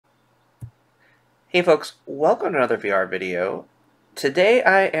Hey folks, welcome to another VR video. Today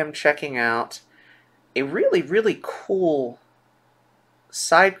I am checking out a really cool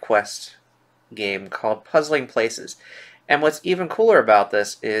side quest game called Puzzling Places. And what's even cooler about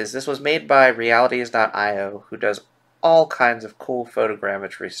this was made by Realities.io, who does all kinds of cool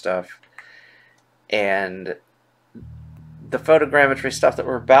photogrammetry stuff. And the photogrammetry stuff that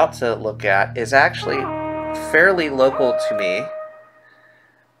we're about to look at is actually fairly local to me.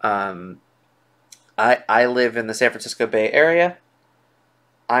 I live in the San Francisco Bay Area.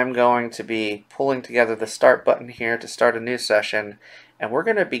 I'm going to be pulling together the start button here to start a new session, and we're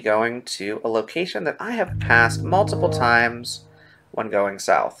going to be going to a location that I have passed multiple times when going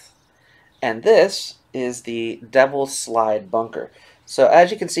south. And this is the Devil's Slide Bunker. So as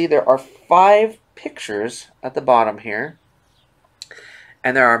you can see, there are 5 pictures at the bottom here,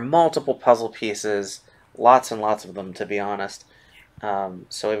 and there are multiple puzzle pieces, lots and lots of them to be honest.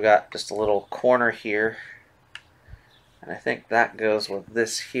 So we've got just a little corner here, and I think that goes with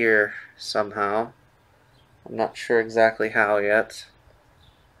this here somehow. I'm not sure exactly how yet.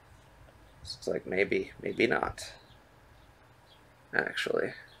 Looks like maybe not,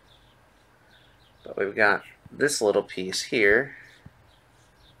 actually. But we've got this little piece here.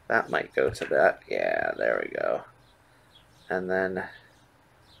 That might go to that. Yeah, there we go. And then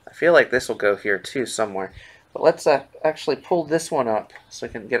I feel like this will go here too somewhere. But let's actually pull this one up so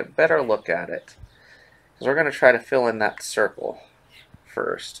we can get a better look at it. Because we're going to try to fill in that circle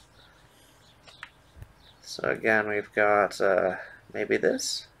first. So again, we've got maybe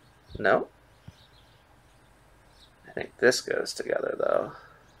this? No. I think this goes together though.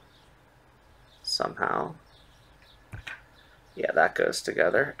 Somehow. Yeah, that goes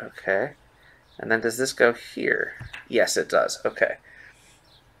together. Okay. And then does this go here? Yes, it does. Okay.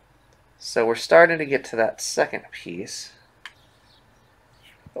 So we're starting to get to that second piece.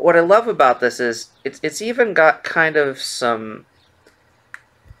 But what I love about this is it's even got kind of some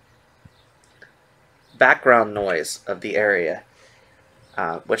background noise of the area,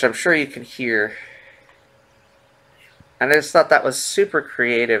 which I'm sure you can hear. And I just thought that was super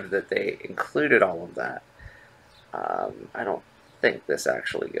creative that they included all of that. I don't think this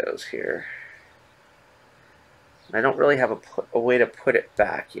actually goes here. I don't really have a way to put it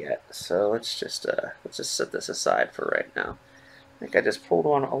back yet, so let's just set this aside for right now. I think I just pulled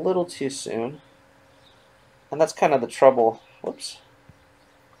one a little too soon, and that's kind of the trouble. Whoops,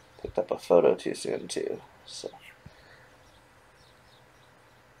 picked up a photo too soon too. So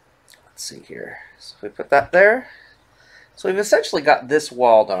let's see here. So we put that there. So we've essentially got this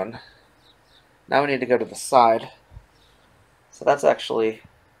wall done. Now we need to go to the side. So that's actually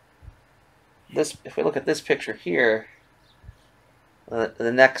this. If we look at this picture here,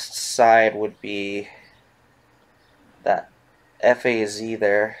 the next side would be that FAZ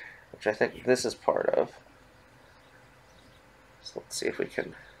there, which I think this is part of. So let's see if we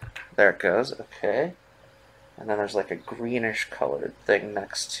can. There it goes. Okay. And then there's like a greenish colored thing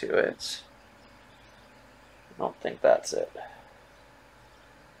next to it. I don't think that's it.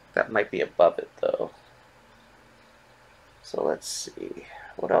 That might be above it though. So let's see.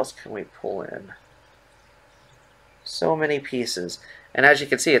 What else can we pull in? So many pieces. And as you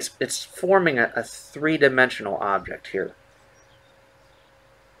can see, it's forming a three-dimensional object here.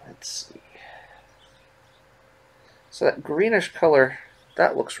 Let's see. So that greenish color,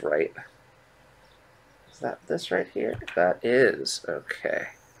 that looks right. Is that this right here? That is. Okay.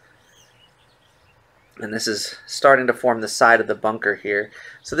 And this is starting to form the side of the bunker here.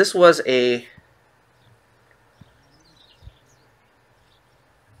 So this was a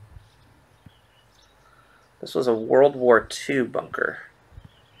World War II bunker.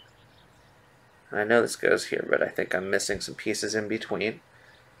 I know this goes here, but I think I'm missing some pieces in between.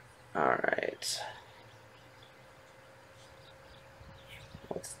 Alright.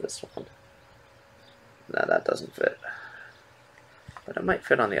 What's this one? No, that doesn't fit. But it might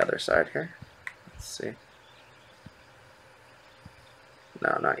fit on the other side here. Let's see.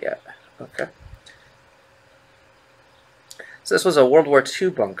 No, not yet. Okay. So this was a World War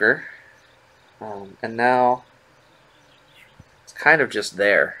II bunker. And now it's kind of just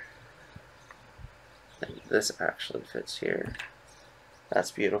there. And this actually fits here. That's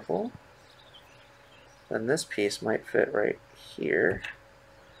beautiful. Then this piece might fit right here,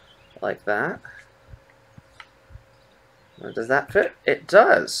 like that. Does that fit? It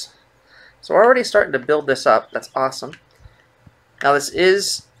does. So we're already starting to build this up. That's awesome. Now this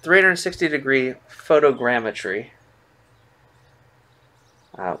is 360-degree photogrammetry.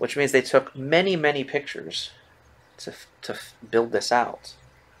 Which means they took many pictures to build this out.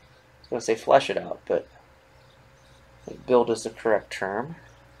 I was going to say flesh it out, but I think build is the correct term.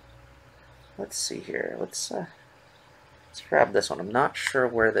 let's see here. Let's grab this one. I'm not sure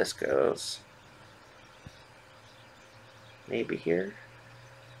where this goes. Maybe here.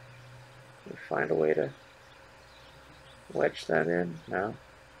 We find a way to wedge that in. No.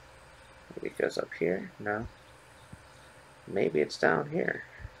 Maybe it goes up here. No. Maybe it's down here.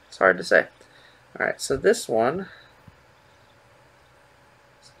 It's hard to say. Alright, so this one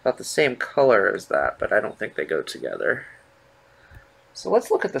is about the same color as that, but I don't think they go together. So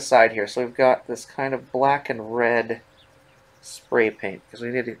let's look at the side here. So we've got this kind of black and red spray paint, because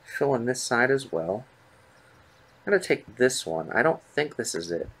we need to fill in this side as well. I'm going to take this one. I don't think this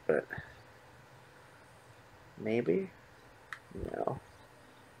is it, but maybe? No.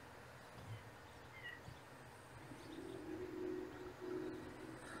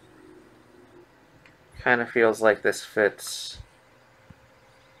 Kind of feels like this fits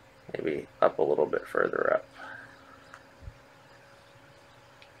maybe up a little bit further up.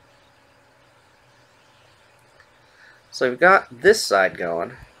 So we've got this side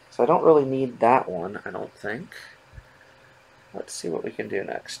going, so I don't really need that one, I don't think. Let's see what we can do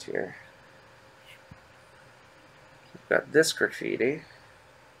next here. We've got this graffiti,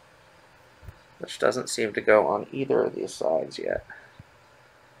 which doesn't seem to go on either of these sides yet.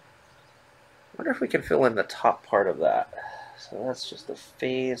 I wonder if we can fill in the top part of that. So that's just the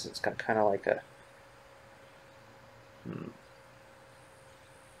phase. It's got kind of like a...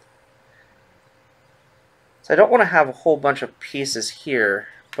 So I don't want to have a whole bunch of pieces here,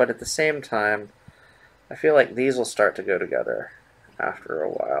 but at the same time, I feel like these will start to go together after a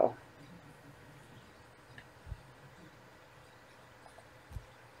while.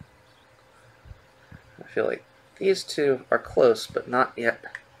 I feel like these two are close, but not yet.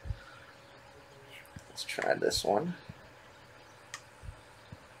 Let's try this one.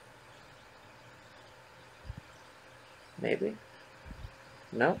 Maybe?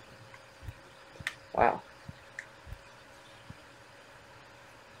 No? Wow.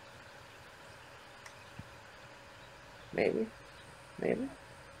 Maybe? Maybe?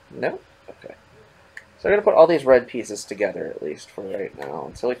 No? Okay. So I'm going to put all these red pieces together, at least for right now,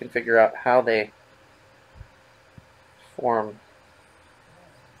 until we can figure out how they form.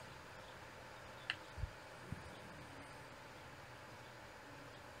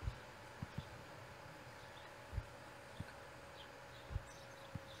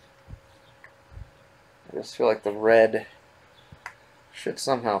 I just feel like the red should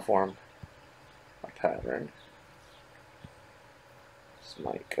somehow form a pattern. This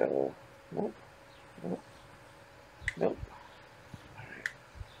might go... Nope. Nope. Nope. Alright.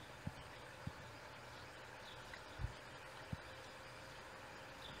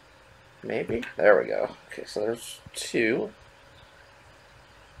 Maybe? There we go. Okay, so there's two.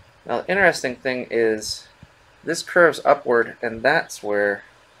 Now the interesting thing is this curves upward, and that's where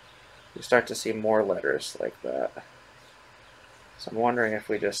you start to see more letters like that. So I'm wondering if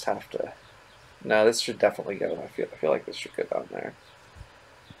we just have to... No, this should definitely go. I feel like this should go down there.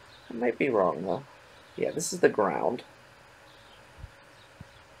 I might be wrong, though. Yeah, this is the ground.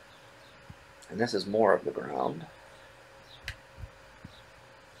 And this is more of the ground.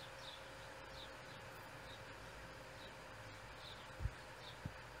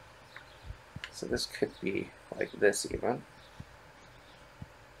 So this could be like this even.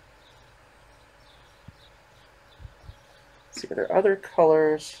 See, are there other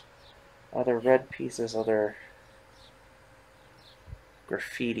colors, other red pieces, other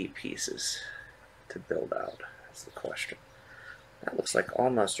graffiti pieces to build out? That's the question. That looks like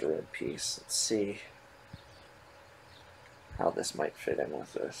almost a red piece. Let's see how this might fit in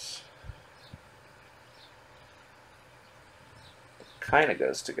with this. Kind of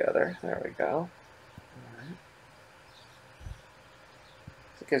goes together. There we go. All right.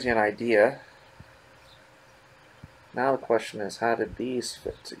 So it gives you an idea. Now the question is, how did these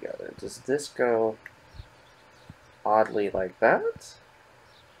fit together? Does this go oddly like that?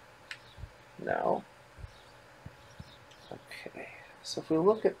 No. Okay, so if we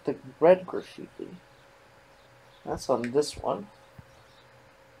look at the red graffiti, that's on this one.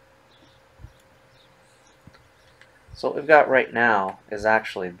 So what we've got right now is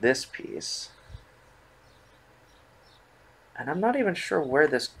actually this piece. And I'm not even sure where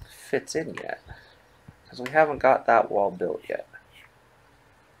this fits in yet, because we haven't got that wall built yet.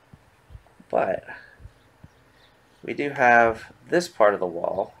 But we do have this part of the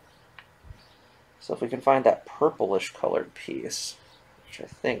wall. So if we can find that purplish colored piece, which I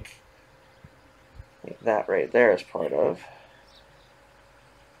think that right there is part of,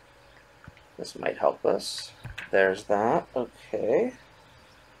 this might help us. There's that. Okay.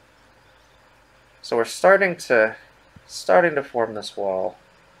 So we're starting to form this wall.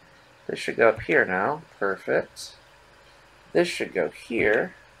 This should go up here now. Perfect. This should go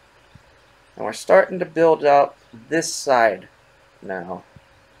here. And we're starting to build up this side now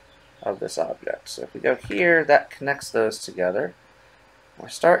of this object. So if we go here, that connects those together. We're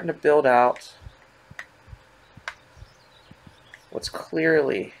starting to build out what's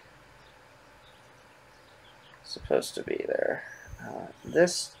clearly supposed to be there.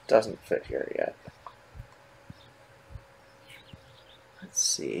 This doesn't fit here yet. Let's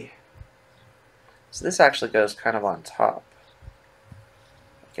see. So this actually goes kind of on top,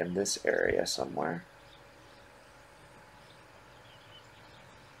 like in this area somewhere.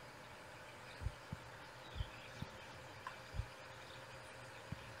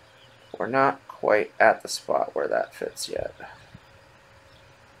 We're not quite at the spot where that fits yet.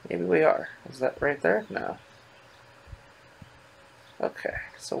 Maybe we are. Is that right there? No. Okay,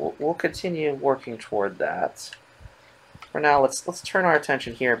 so we'll continue working toward that. For now, let's turn our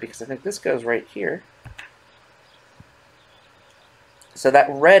attention here because I think this goes right here. So that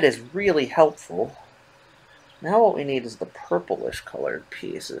red is really helpful. Now what we need is the purplish colored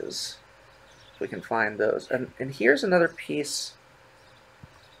pieces. If we can find those. And here's another piece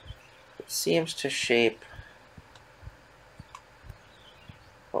that seems to shape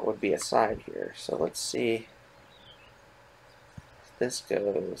what would be a side here. So let's see if this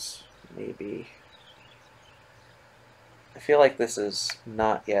goes maybe. I feel like this is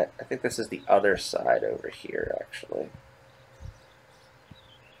not yet. I think this is the other side over here, actually.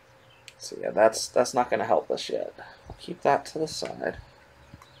 So yeah, that's not going to help us yet. I'll keep that to the side.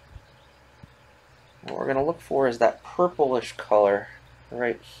 And what we're going to look for is that purplish color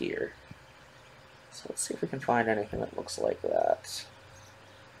right here. So let's see if we can find anything that looks like that.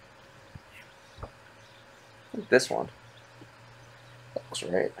 I think this one. That looks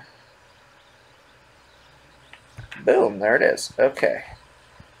right. Boom, there it is. Okay.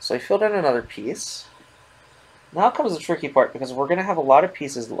 So I filled in another piece. Now comes the tricky part because we're going to have a lot of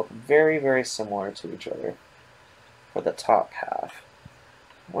pieces that look very, very similar to each other for the top half.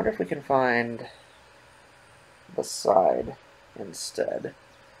 I wonder if we can find the side instead.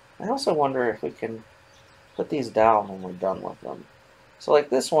 I also wonder if we can put these down when we're done with them. So like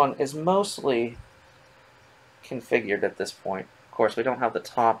this one is mostly configured at this point. Of course, we don't have the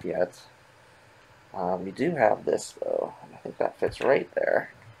top yet. We do have this though, and I think that fits right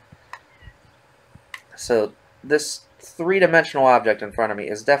there. So this three-dimensional object in front of me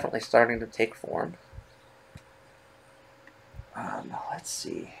is definitely starting to take form. Let's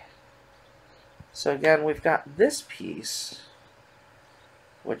see. So again, we've got this piece,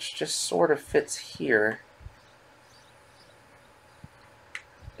 which just sort of fits here.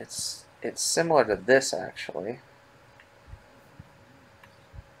 It's similar to this actually,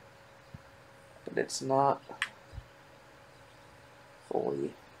 but it's not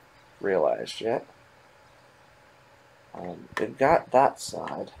fully realized yet. We've got that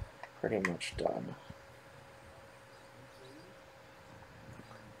side pretty much done.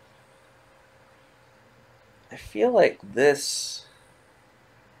 I feel like this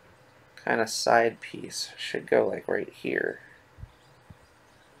kind of side piece should go like right here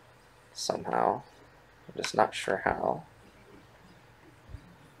somehow. I'm just not sure how.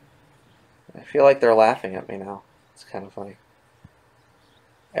 I feel like they're laughing at me now. It's kind of funny.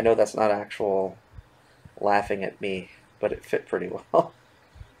 I know that's not actual laughing at me, but it fit pretty well.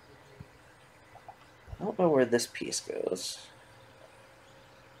 I don't know where this piece goes.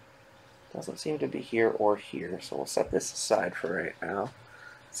 Doesn't seem to be here or here, so we'll set this aside for right now.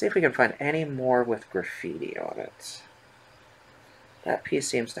 See if we can find any more with graffiti on it. That piece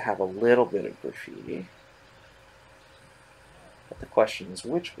seems to have a little bit of graffiti. But the question is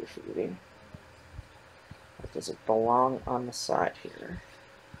which graffiti? Does it belong on the side here?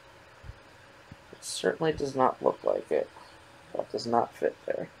 It certainly does not look like it. That does not fit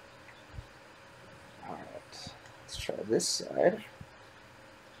there. Alright, let's try this side.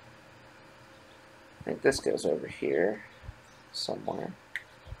 I think this goes over here somewhere.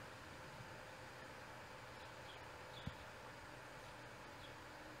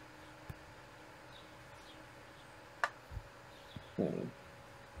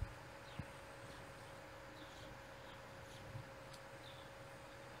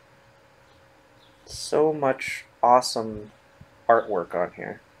 So much awesome artwork on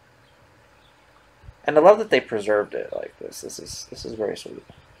here. And I love that they preserved it like this. This is very sweet.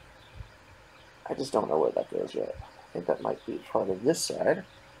 I just don't know where that goes yet. I think that might be part of this side,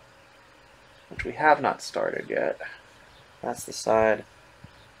 which we have not started yet. That's the side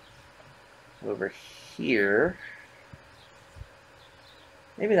over here.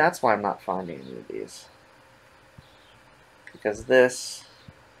 Maybe that's why I'm not finding any of these. Because this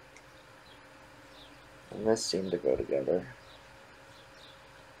And this seemed to go together.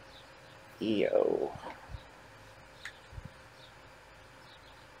 EO.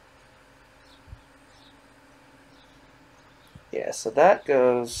 Yeah, so that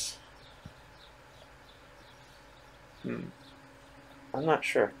goes... I'm not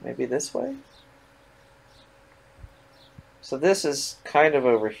sure. Maybe this way? So this is kind of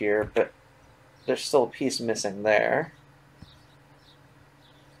over here, but there's still a piece missing there.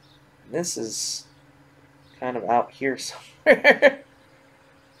 This is kind of out here somewhere.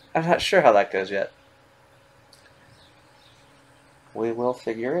 I'm not sure how that goes yet. We will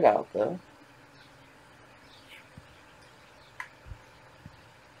figure it out, though.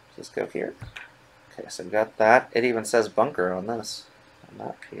 Does this go here? Okay, so we got that. It even says bunker on this, on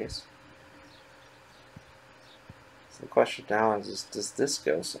that piece. So the question now is does this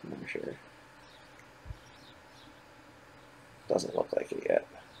go somewhere here? Doesn't look like it yet.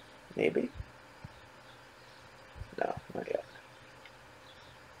 Maybe? No, not yet.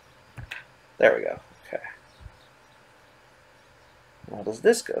 There we go. Okay. Now does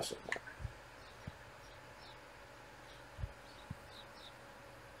this go somewhere?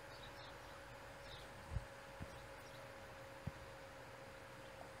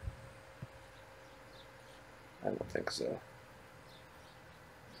 I don't think so.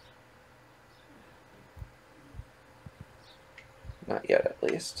 Not yet, at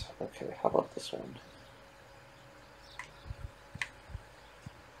least. Okay, how about this one?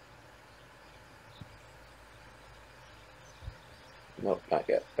 Nope, not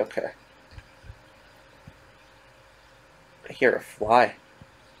yet. Okay. I hear a fly.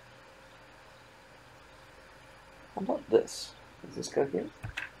 How about this? Does this go here?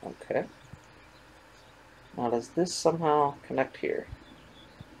 Okay. Now does this somehow connect here?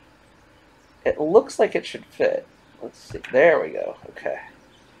 It looks like it should fit. Let's see. There we go. Okay.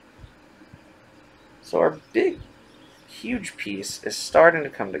 So our big, huge piece is starting to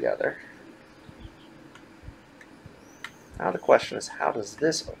come together. Now the question is, how does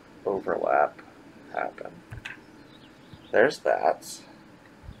this overlap happen? There's that.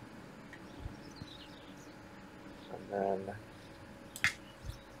 And then,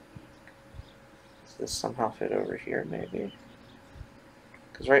 does this somehow fit over here, maybe?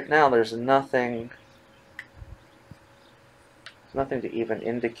 Because right now there's nothing to even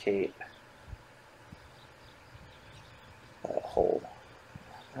indicate that hole.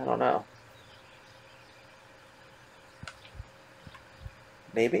 I don't know.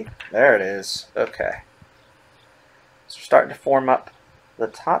 Maybe? There it is. Okay. So we're starting to form up the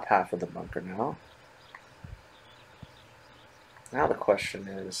top half of the bunker now. Now the question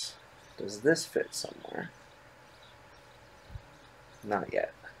is, does this fit somewhere? Not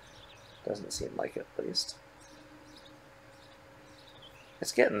yet. Doesn't seem like it, at least.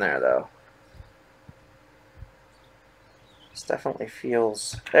 It's getting there, though. This definitely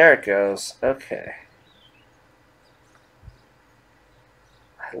feels... There it goes. Okay.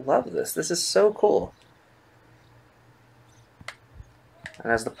 I love this. This is so cool.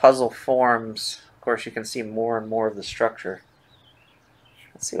 And as the puzzle forms, of course, you can see more and more of the structure.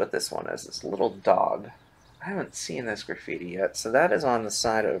 Let's see what this one is. This little dog. I haven't seen this graffiti yet, so that is on the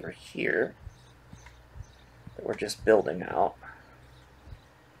side over here that we're just building out.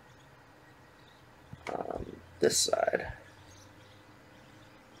 This side.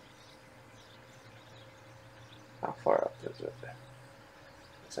 How far up is it?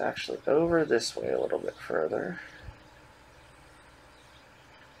 It's actually over this way a little bit further.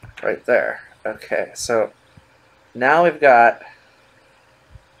 Right there. Okay, so now we've got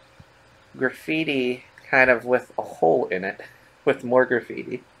graffiti kind of with a hole in it, with more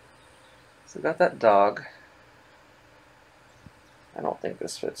graffiti. So we've got that dog. I don't think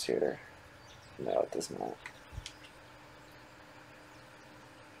this fits here. No, it does not.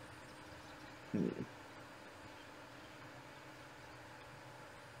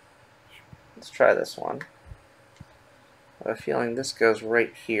 Let's try this one. I have a feeling this goes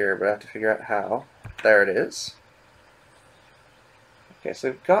right here, but I have to figure out how. There it is. Okay, so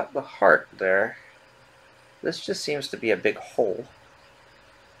we've got the heart there. This just seems to be a big hole.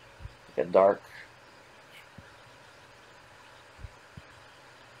 Like a dark.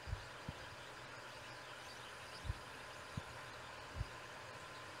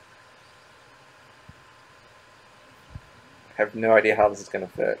 I have no idea how this is going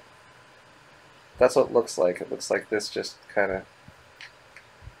to fit. That's what it looks like. It looks like this just kind of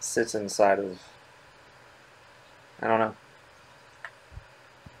sits inside of... I don't know.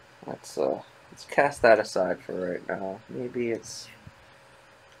 Let's cast that aside for right now. Maybe it's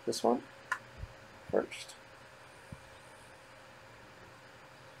this one first.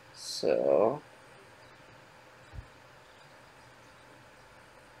 So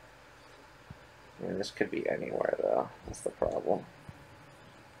this could be anywhere, though. That's the problem.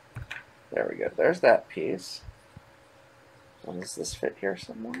 There we go. There's that piece. And does this fit here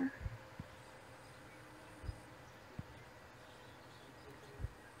somewhere?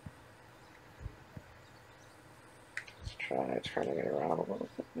 Let's try turning it around a little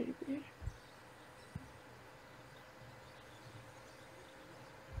bit, maybe.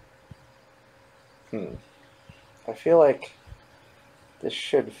 I feel like this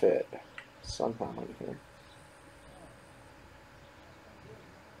should fit somehow in here.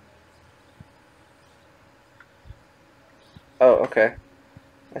 Oh, okay.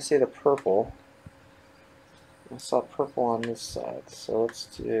 I see the purple. I saw purple on this side, so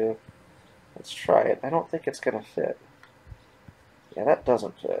let's try it. I don't think it's gonna fit. Yeah, that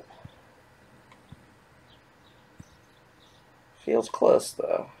doesn't fit. Feels close,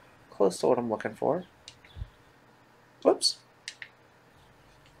 though. Close to what I'm looking for. Whoops.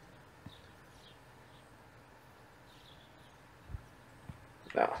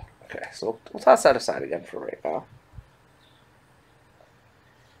 No. Okay, so we'll toss that aside again for right now.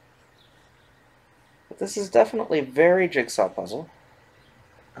 But this is definitely very jigsaw puzzle.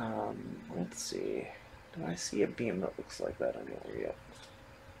 Let's see. Do I see a beam that looks like that anywhere yet?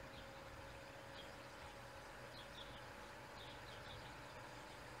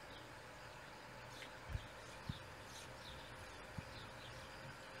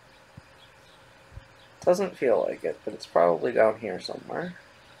 Doesn't feel like it, but it's probably down here somewhere.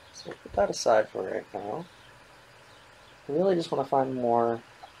 So we'll put that aside for right now. I really just want to find more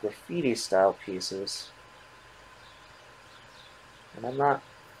graffiti style pieces. And I'm not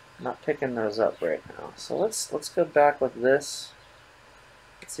picking those up right now. So let's go back with this.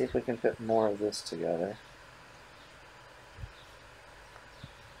 Let's see if we can put more of this together.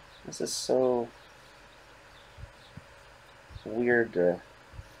 This is so weird to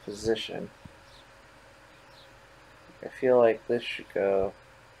position. I feel like this should go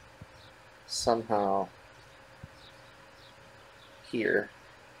somehow here.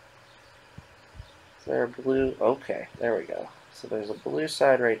 Is there a blue? Okay, there we go. So there's a blue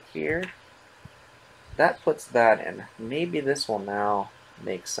side right here. That puts that in. Maybe this will now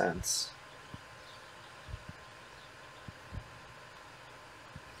make sense.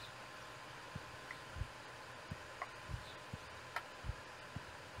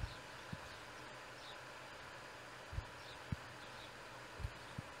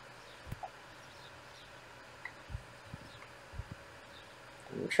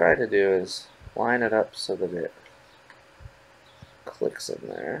 What I'm trying to do is line it up so that it clicks in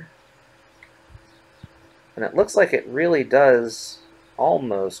there. And it looks like it really does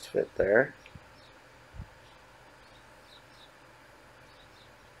almost fit there.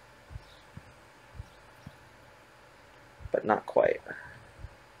 But not quite.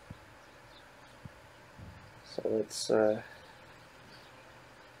 So let's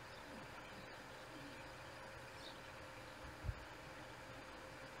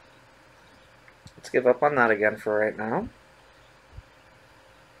give up on that again for right now.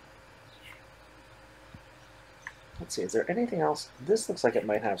 Let's see, is there anything else? This looks like it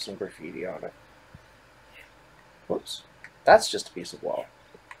might have some graffiti on it. Whoops. That's just a piece of wall.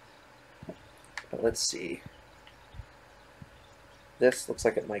 But let's see. This looks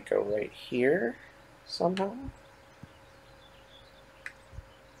like it might go right here somehow.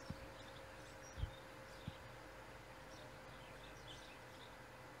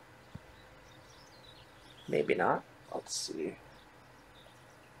 Maybe not. Let's see.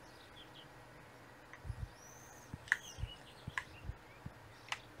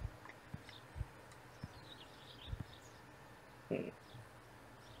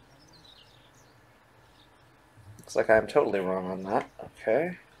 Looks like I'm totally wrong on that.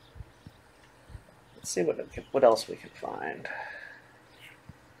 Okay. Let's see what else we can find.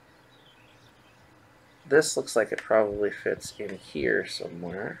 This looks like it probably fits in here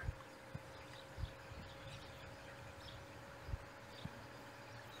somewhere.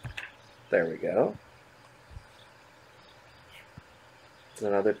 There we go.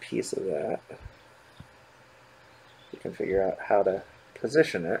 There's another piece of that. You can figure out how to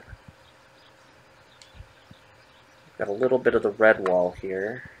position it. Got a little bit of the red wall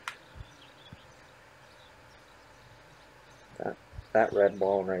here. That red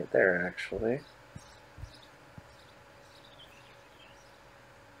wall right there, actually.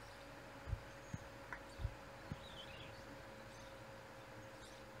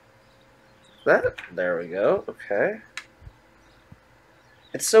 There we go. Okay.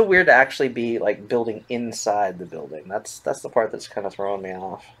 It's so weird to actually be like building inside the building. That's the part that's kind of throwing me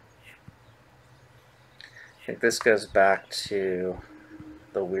off. I think this goes back to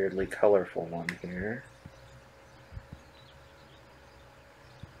the weirdly colorful one here.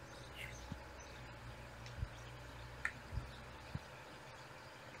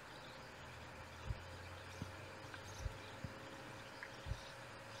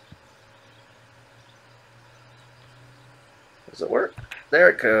 Does it work? There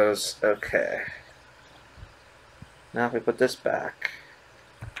it goes. Okay. Now if we put this back.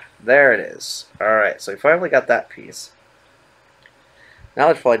 There it is. Alright, so we finally got that piece. Now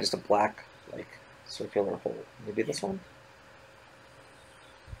there's probably just a black, like, circular hole. Maybe this one?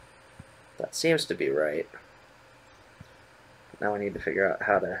 That seems to be right. Now we need to figure out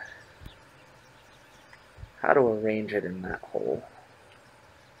how to arrange it in that hole.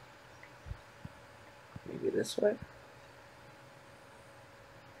 Maybe this way?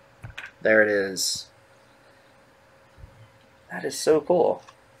 There it is. That is so cool.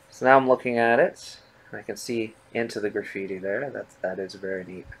 So now I'm looking at it, and I can see into the graffiti there. That is very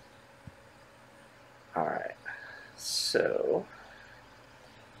neat. Alright, so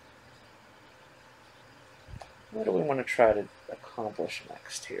what do we want to try to accomplish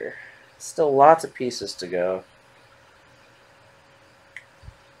next here? Still lots of pieces to go.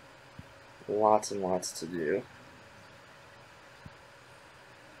 Lots and lots to do.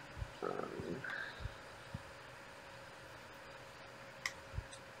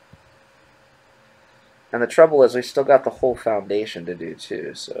 And the trouble is we still got the whole foundation to do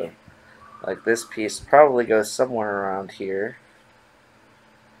too, so like this piece probably goes somewhere around here,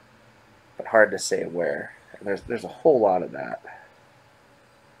 but hard to say where. And there's a whole lot of that.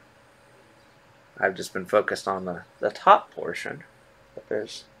 I've just been focused on the top portion, but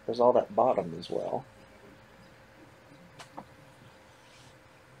there's all that bottom as well.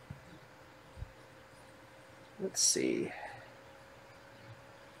 Let's see.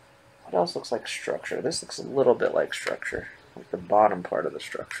 What else looks like structure? This looks a little bit like structure, like the bottom part of the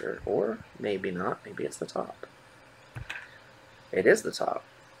structure, or maybe not. Maybe it's the top. It is the top.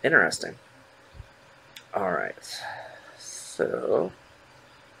 Interesting. All right. So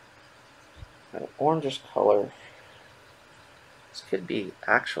an orangish color. This could be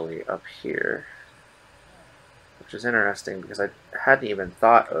actually up here, which is interesting because I hadn't even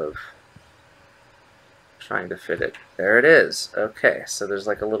thought of trying to fit it. There it is. Okay, so there's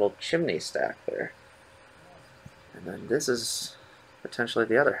like a little chimney stack there. And then this is potentially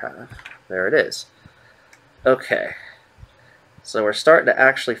the other half. There it is. Okay, so we're starting to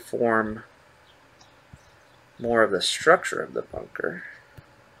actually form more of the structure of the bunker.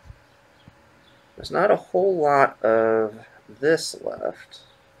 There's not a whole lot of this left.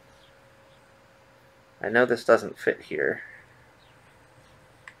 I know this doesn't fit here,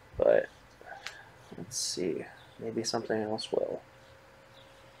 but let's see. Maybe something else will.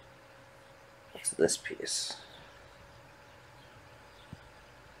 What's this piece?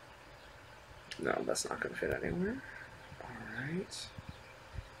 No, that's not going to fit anywhere. Alright.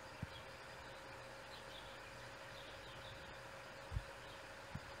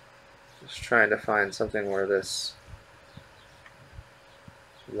 Just trying to find something where this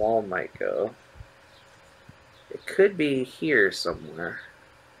wall might go. It could be here somewhere.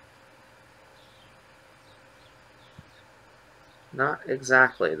 Not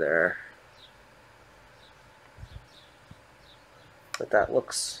exactly there. But that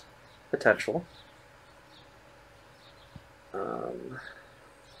looks potential.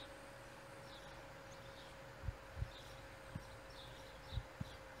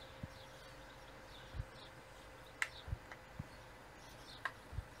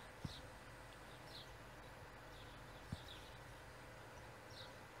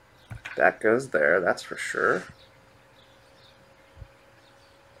 That goes there, that's for sure.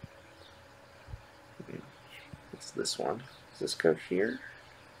 What's this one? Does this go here?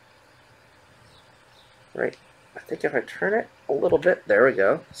 Right. I think if I turn it a little bit, there we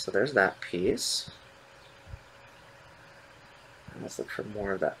go. So there's that piece. And let's look for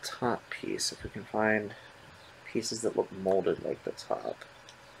more of that top piece, if we can find pieces that look molded like the top.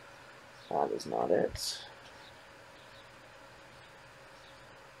 That is not it.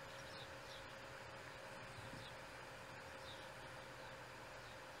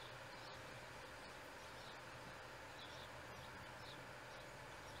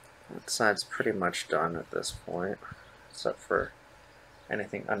 That side's pretty much done at this point, except for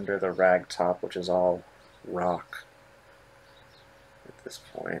anything under the rag top, which is all rock at this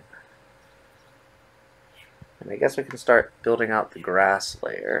point. And I guess we can start building out the grass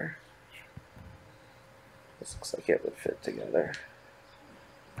layer. This looks like it would fit together.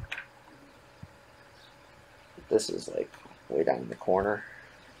 This is like way down in the corner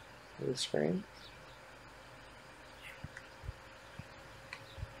of the screen.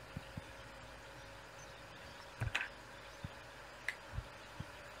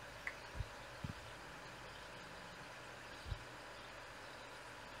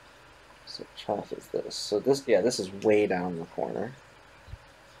 So which half is this? So this, yeah, this is way down the corner.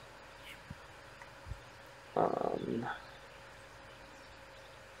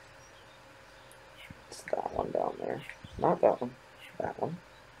 It's that one down there. Not that one. That one.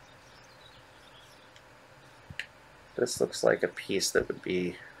 This looks like a piece that would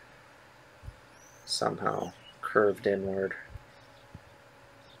be somehow curved inward.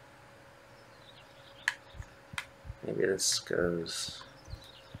 Maybe this goes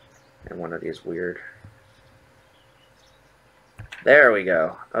in one of these weird... There we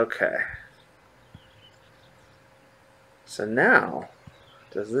go. Okay. So now,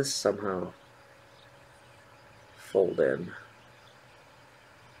 does this somehow fold in?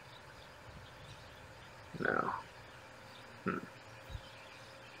 No.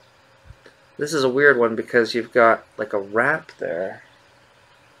 This is a weird one because you've got like a wrap there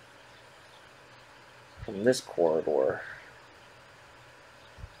from this corridor.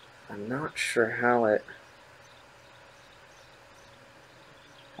 I'm not sure how it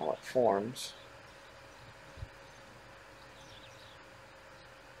forms.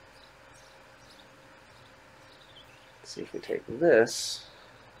 Let's see if we take this.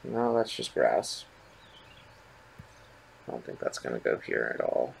 No, that's just grass. I don't think that's going to go here at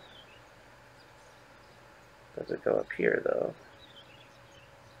all. Does it go up here though?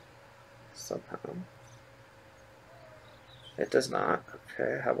 Somehow. It does not.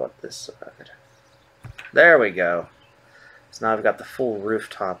 Okay, how about this side? There we go. So now I've got the full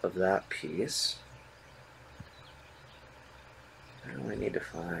rooftop of that piece. Now I need to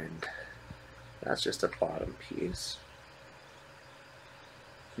find... That's just a bottom piece.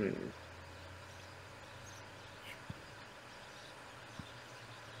 So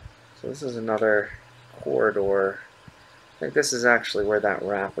this is another corridor. I think this is actually where that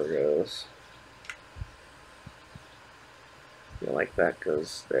wrapper goes. I feel like that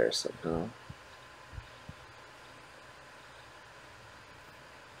goes there somehow.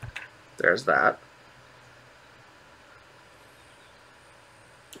 There's that.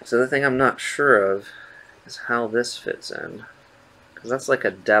 So the thing I'm not sure of is how this fits in. Because that's like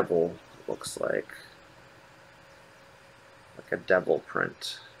a devil, looks like. Like a devil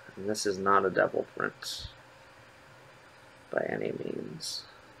print. And this is not a devil print. By any means.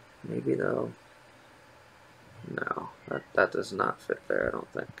 Maybe though. No, that does not fit there, I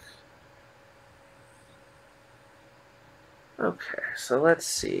don't think. Okay, so let's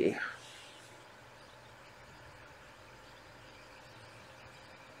see.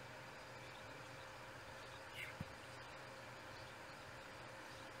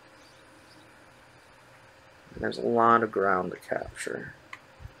 There's a lot of ground to capture.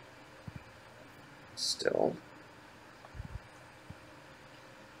 Still.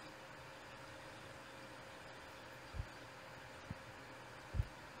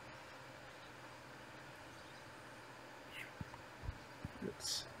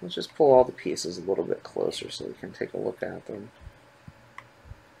 Let's just pull all the pieces a little bit closer so we can take a look at them.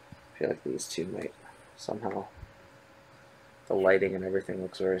 I feel like these two might somehow... The lighting and everything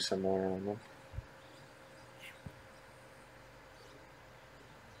looks very similar on them.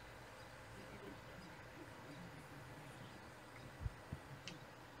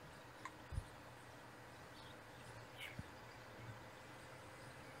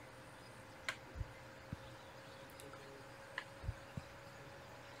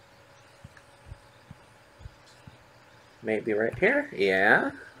 Maybe right here?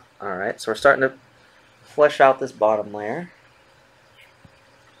 Yeah. Alright, so we're starting to flesh out this bottom layer.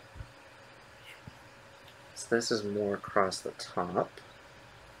 So this is more across the top.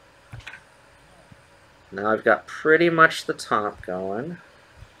 Now I've got pretty much the top going.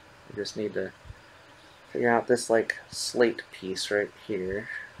 I just need to figure out this like slate piece right here.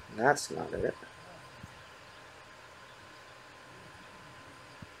 That's not it.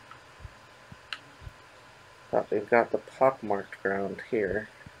 But we've got the pockmarked ground here.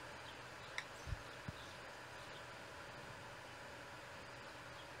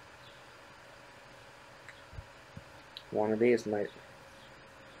 One of these might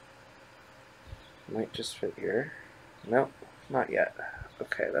just fit here. Nope, not yet.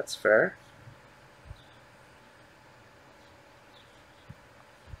 Okay, that's fair.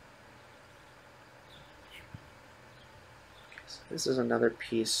 So this is another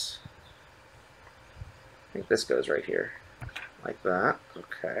piece. I think this goes right here, like that.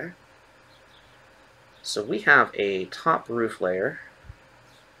 Okay. So we have a top roof layer,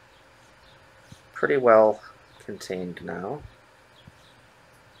 pretty well contained now.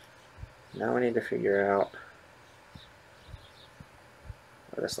 Now we need to figure out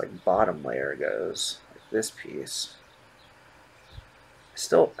where this like bottom layer goes, like this piece. I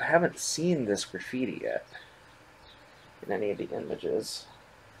still haven't seen this graffiti yet in any of the images.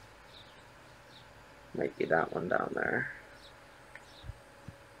 Might be that one down there.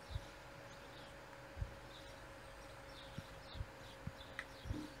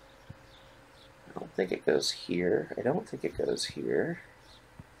 I don't think it goes here. I don't think it goes here.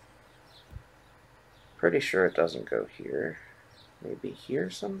 Pretty sure it doesn't go here. Maybe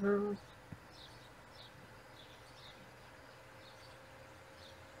here somehow?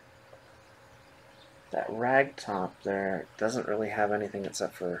 That rag top there doesn't really have anything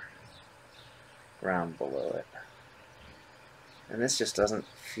except for ground below it. And this just doesn't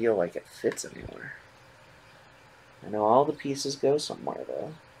feel like it fits anywhere. I know all the pieces go somewhere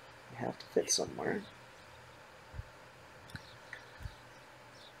though. They have to fit somewhere.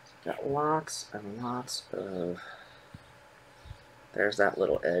 Got lots and lots of... There's that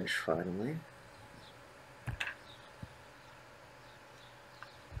little edge finally.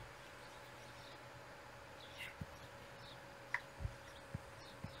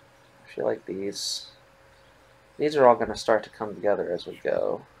 I feel like these are all going to start to come together as we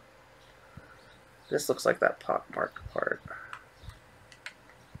go. This looks like that pockmark part.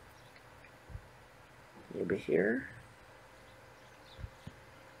 Maybe here.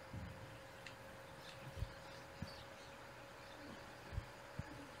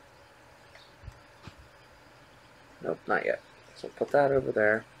 Nope, not yet. So put that over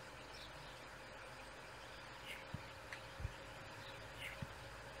there.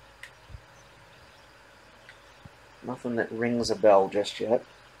 Nothing that rings a bell just yet.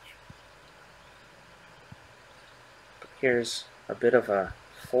 But here's a bit of a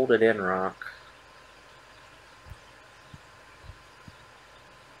folded in rock.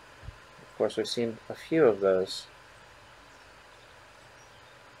 Of course, we've seen a few of those.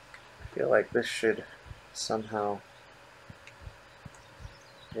 I feel like this should somehow...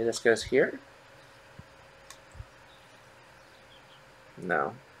 Maybe this goes here?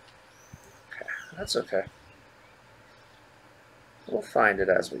 No. Okay, that's okay. We'll find it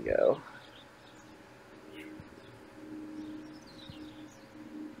as we go.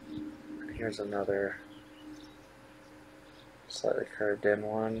 Here's another slightly curved in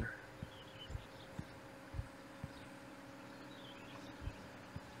one.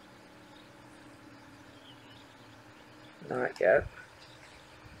 Not yet.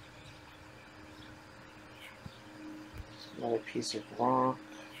 Another piece of rock.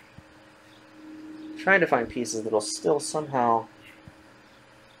 Trying to find pieces that'll still somehow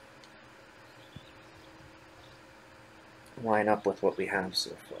line up with what we have so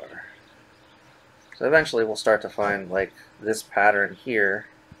far. So eventually we'll start to find like this pattern here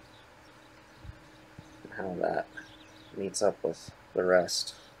and how that meets up with the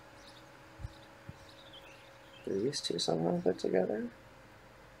rest. Do these two somehow fit together?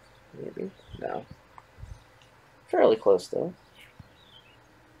 Maybe? No. Fairly close though.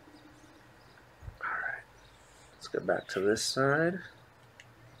 Alright. Let's go back to this side.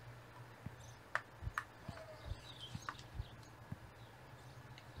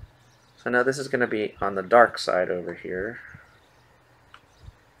 So now this is going to be on the dark side over here.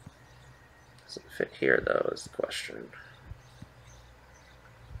 Does it fit here though is the question.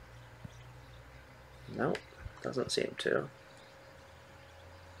 Nope, doesn't seem to.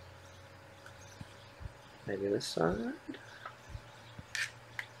 Maybe this side?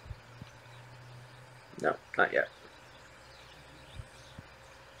 No, not yet.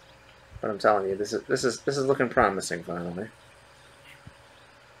 But I'm telling you, this is looking promising finally.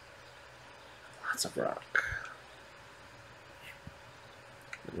 Lots of rock.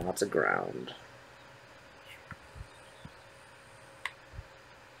 And lots of ground.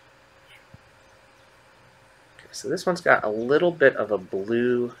 Okay, so this one's got a little bit of a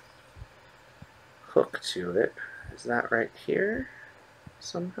blue hook to it. Is that right here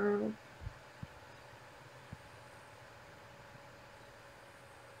somehow?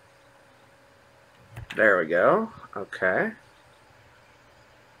 There we go. Okay.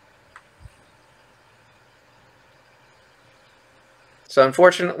 So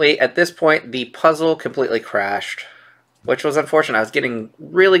unfortunately, at this point, the puzzle completely crashed, which was unfortunate. I was getting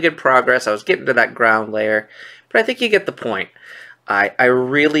really good progress. I was getting to that ground layer, but I think you get the point. I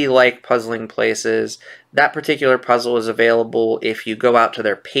really like puzzling places. That particular puzzle is available if you go out to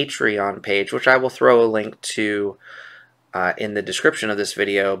their Patreon page, which I will throw a link to in the description of this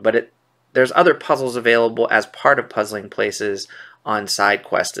video, but there's other puzzles available as part of Puzzling Places on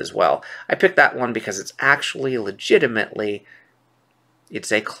SideQuest as well. I picked that one because it's actually legitimately, you'd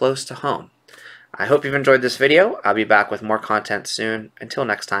say, close to home. I hope you've enjoyed this video. I'll be back with more content soon. Until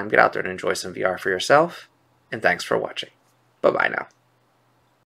next time, get out there and enjoy some VR for yourself, and thanks for watching. Bye-bye now.